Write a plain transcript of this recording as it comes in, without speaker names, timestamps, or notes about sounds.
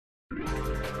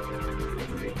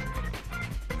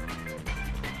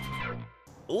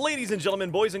Ladies and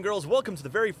gentlemen, boys and girls, welcome to the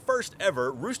very first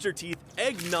ever Rooster Teeth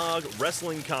Eggnog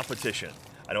Wrestling Competition.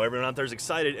 I know everyone out there is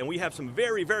excited, and we have some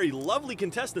very, very lovely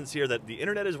contestants here that the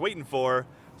internet is waiting for,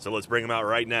 so let's bring them out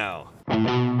right now.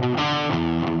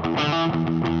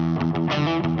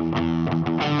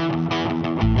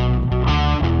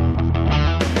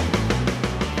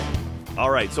 All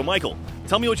right, so Michael,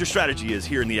 tell me what your strategy is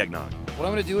here in the Eggnog. What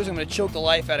I'm going to do is I'm going to choke the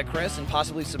life out of Chris and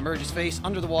possibly submerge his face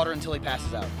under the water until he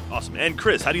passes out. Awesome. And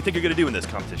Chris, how do you think you're going to do in this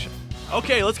competition?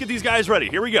 Okay, let's get these guys ready.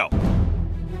 Here we go.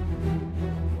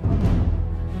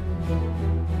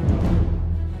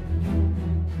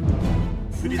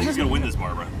 Who do you think is going to win this,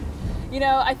 Barbara? You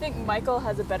know, I think Michael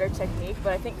has a better technique,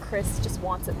 but I think Chris just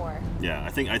wants it more. Yeah,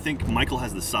 I think Michael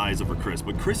has the size over Chris,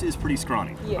 but Chris is pretty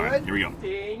scrawny. Yeah. All right, here we go.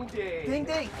 Ding, ding. Ding,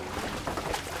 ding.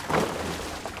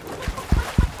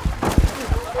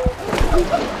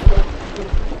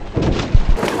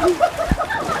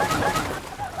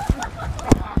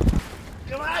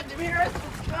 Come on, Demetrius,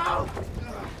 let's go!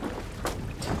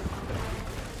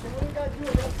 What do we gotta do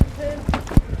about some pins?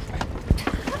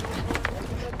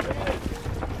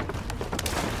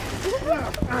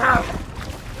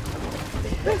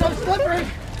 It's so slippery!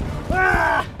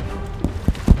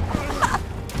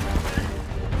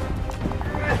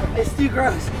 It's too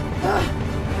gross.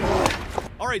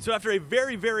 All right, so after a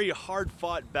very, very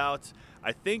hard-fought bout,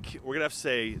 I think we're gonna have to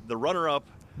say the runner-up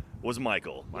was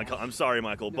Michael. I'm sorry,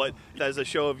 Michael, but as a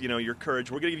show of your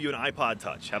courage, we're gonna give you an iPod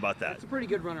Touch. How about that? It's a pretty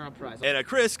good runner-up prize. And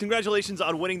Chris, congratulations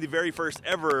on winning the very first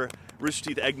ever Rooster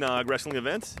Teeth Eggnog Wrestling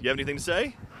event. You have anything to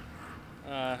say?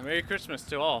 Merry Christmas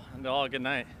to all, and to all a good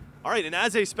night. All right, and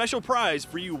as a special prize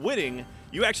for you winning,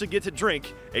 you actually get to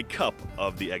drink a cup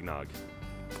of the eggnog.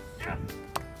 Yeah.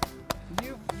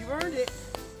 You earned it.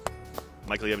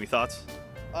 Michael, you have any thoughts?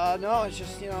 No, it's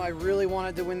just, I really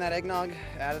wanted to win that eggnog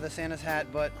out of the Santa's hat,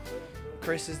 but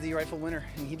Chris is the rightful winner,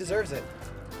 and he deserves it.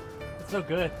 It's so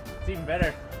good. It's even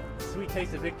better. Sweet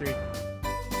taste of victory.